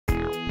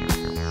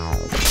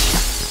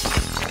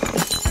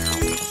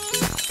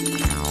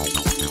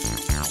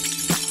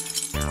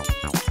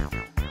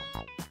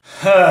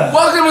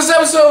Welcome to this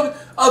episode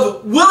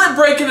of Will It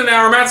Break in an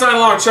Hour? Matt's on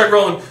along, Chuck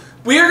Rowland.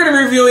 We are going to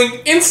be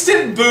reviewing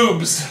Instant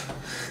Boobs.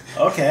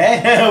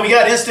 Okay, we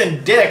got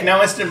instant dick,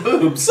 now instant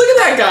boobs. Look at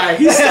that guy.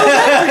 He's still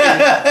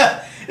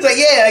there. He's like,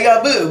 yeah, I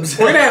got boobs.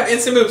 We're going to have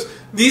instant boobs.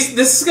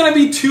 This is going to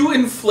be 2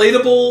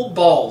 inflatable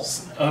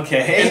balls.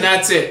 Okay. And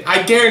that's it.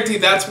 I guarantee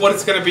that's what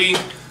it's going to be.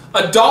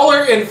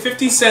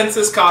 $1.50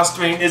 this cost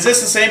me. Is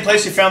this the same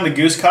place you found the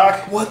goose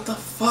cock? What the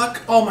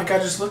fuck? Oh my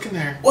god, just look in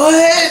there.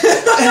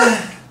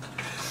 What?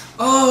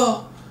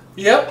 Oh,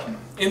 yep.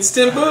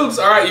 Instant boobs.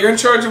 Alright, you're in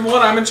charge of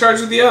one, I'm in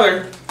charge of the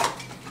other.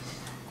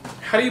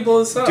 How do you blow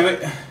this up?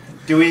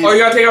 Do we... Oh, you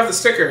gotta take off the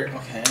sticker.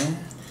 Okay.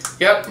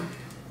 Yep.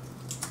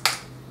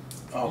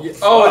 Oh,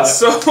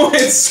 oh,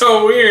 it's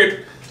so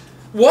weird.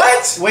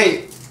 What?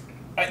 Wait.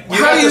 You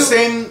got the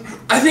same...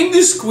 I think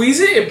you squeeze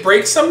it, it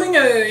breaks something,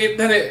 and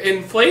then it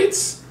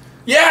inflates?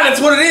 Yeah, that's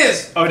what it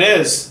is! Oh, it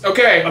is?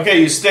 Okay. Okay,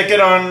 you stick it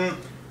on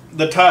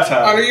the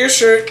tata. Under your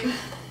shirt.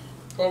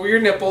 Over your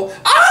nipple.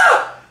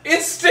 Ah!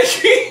 It's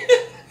sticky!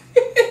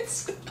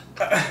 This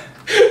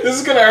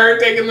is gonna hurt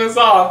taking this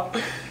off.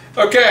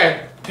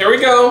 Okay, here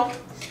we go.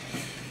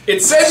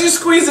 It says you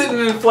squeeze it and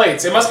it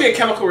inflates. It must be a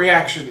chemical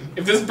reaction.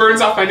 If this burns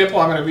off my nipple,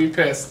 I'm gonna be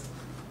pissed.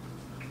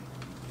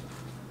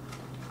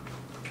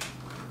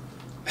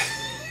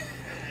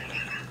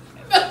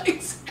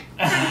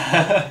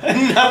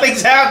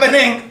 Nothing's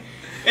happening.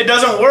 It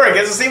doesn't work.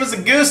 It's the same as the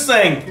goose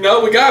thing.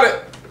 No, we got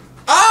it.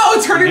 Oh,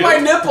 it's hurting my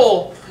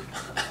nipple.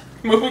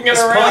 Moving it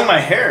around. It's pulling my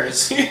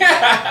hairs.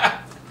 Yeah.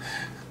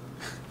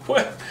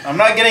 What? I'm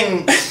not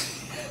getting...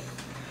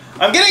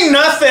 I'm getting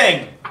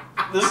nothing.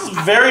 This is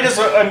very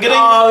I'm getting...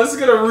 Oh, this is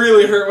gonna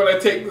really hurt when I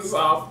take this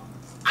off.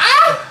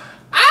 Ah!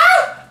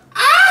 Ah!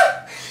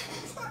 Ah!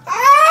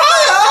 Ah!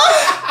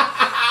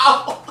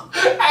 Ow!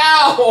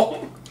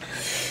 Ow!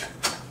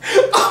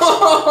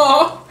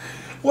 Oh!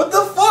 What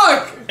the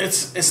fuck?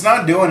 It's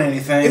not doing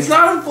anything. It's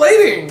not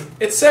inflating.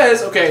 It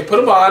says, okay, put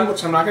them on,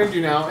 which I'm not gonna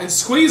do now, and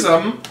squeeze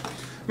them.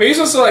 Maybe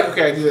you're supposed to like,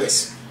 okay, do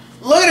this.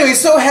 Look at him,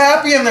 he's so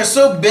happy and they're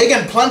so big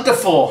and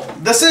plentiful.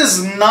 This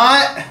is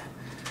not...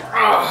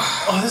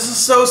 Oh, this is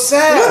so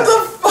sad. What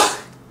the fuck?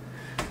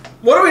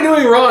 What are we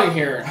doing wrong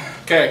here?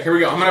 Okay, here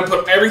we go. I'm gonna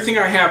put everything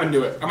I have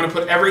into it. I'm gonna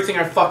put everything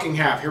I fucking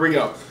have. Here we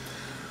go.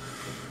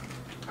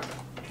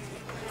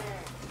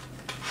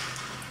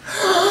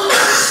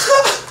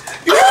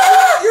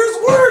 Yours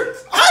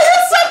worked! I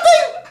hit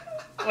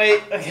something!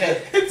 Wait,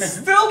 okay.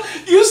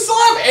 You still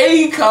have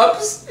 80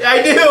 cups?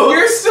 I do.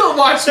 You're still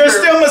watching. There's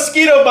still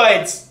mosquito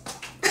bites.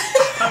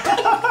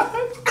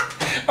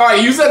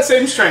 Alright, use that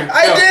same strength.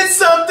 I did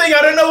something.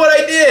 I don't know what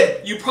I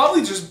did. You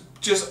probably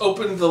just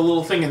opened the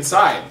little thing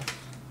inside.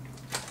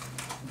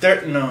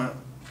 Yep.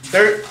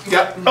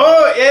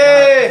 Oh,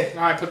 yay!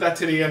 Alright, put that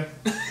titty in.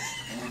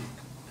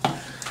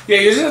 Yeah,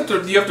 you have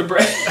to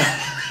break.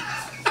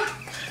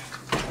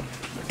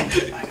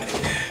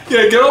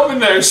 Yeah, get open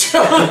there.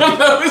 Show them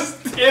those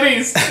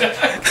titties.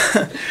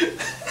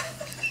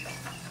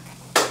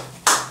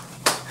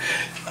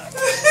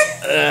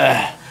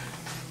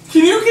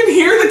 You can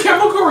hear the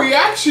chemical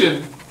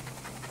reaction.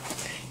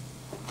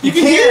 You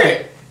can hear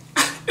it.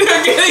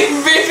 They're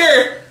getting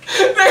bigger.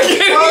 They're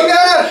getting. Oh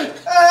god!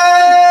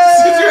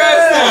 Sit your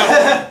ass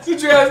down.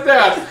 Sit your ass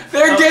down.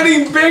 They're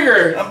getting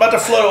bigger. I'm about to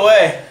float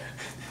away.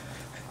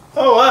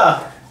 Oh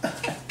wow!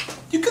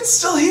 You can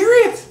still hear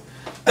it.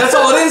 That's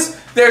all it is.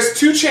 There's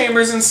 2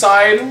 chambers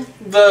inside on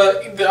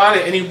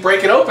it, and you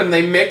break it open.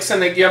 They mix,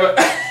 and you have a.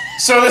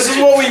 So this is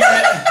what we.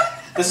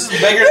 This is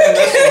bigger than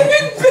this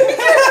one.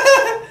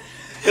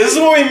 This is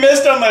what we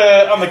missed on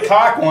the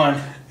cock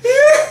one.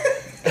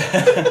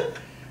 They're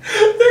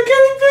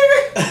getting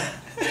bigger.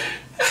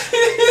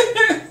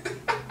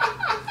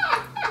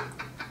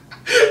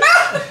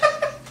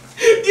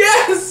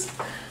 Yes.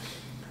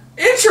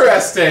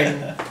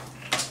 Interesting.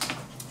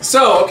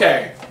 So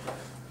okay.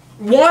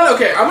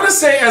 Okay, I'm gonna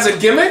say as a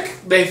gimmick,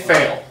 they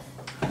fail.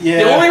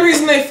 Yeah. The only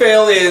reason they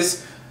fail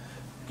is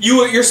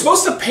you're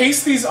supposed to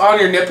paste these on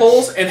your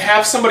nipples and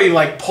have somebody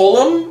like pull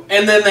them,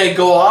 and then they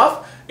go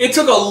off. It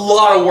took a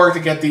lot of work to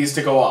get these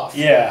to go off.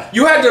 Yeah.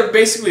 You had to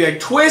basically like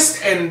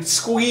twist and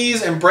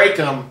squeeze and break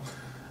them,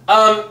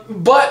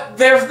 but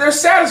they're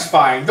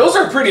satisfying. Those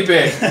are pretty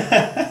big.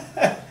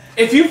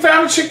 If you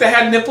found a chick that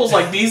had nipples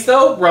like these,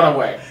 though, run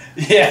away.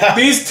 Yeah.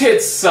 These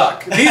tits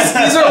suck. These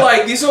are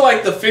like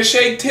the fish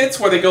egg tits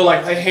where they go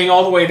like they hang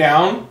all the way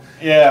down.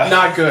 Yeah.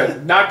 Not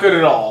good. Not good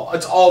at all.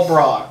 It's all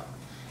broad.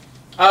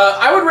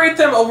 I would rate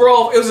them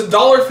overall. It was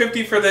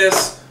 $1.50 for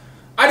this.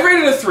 I'd rate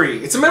it a 3.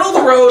 It's the middle of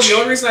the road. The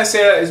only reason I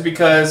say that is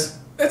because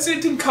it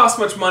didn't cost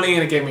much money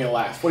and it gave me a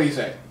laugh. What do you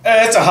say?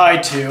 It's a high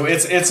 2.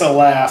 It's a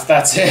laugh.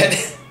 That's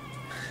it.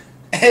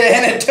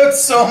 And it took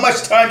so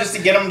much time just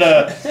to get them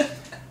to.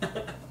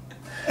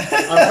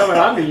 I'm coming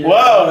on to you.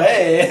 Whoa,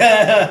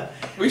 hey.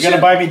 You gonna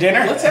buy me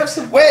dinner? Let's have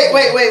some. Wait!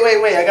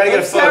 I gotta get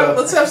a photo.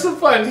 Let's have some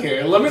fun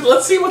here.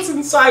 Let's see what's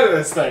inside of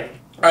this thing.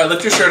 All right,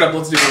 lift your shirt up.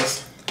 Let's do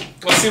this.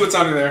 Let's see what's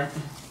under there.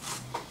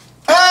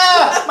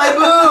 Ah! My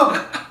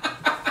boob!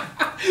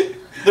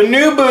 The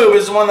new boob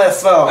is the one that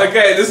fell.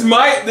 Okay, this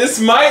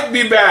might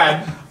be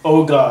bad.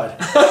 Oh God.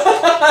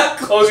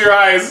 Close your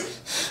eyes.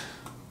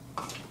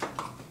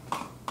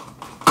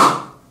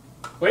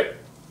 Wait.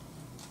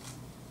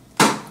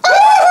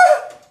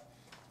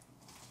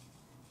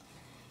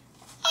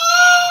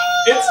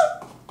 It's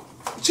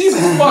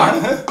Jesus fuck.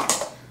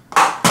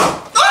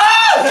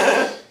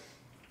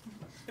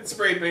 It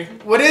sprayed me.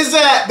 What is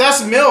that?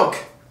 That's milk.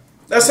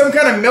 That's some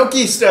kind of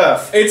milky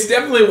stuff. It's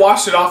definitely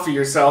washed it off of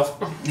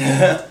yourself.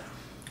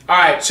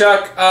 Alright,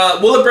 Chuck,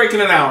 will it break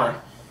in an hour?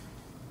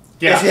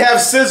 Yeah. If you have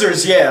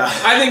scissors, yeah.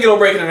 I think it'll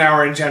break in an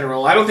hour in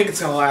general. I don't think it's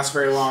going to last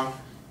very long.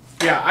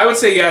 Yeah, I would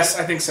say yes.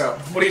 I think so.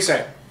 What do you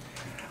say?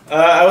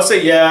 I would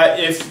say yeah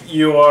if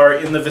you are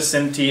in the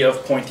vicinity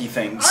of pointy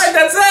things. Alright,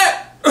 that's it!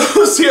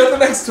 We'll see you at the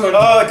next one. Oh,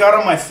 I got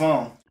on my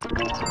phone.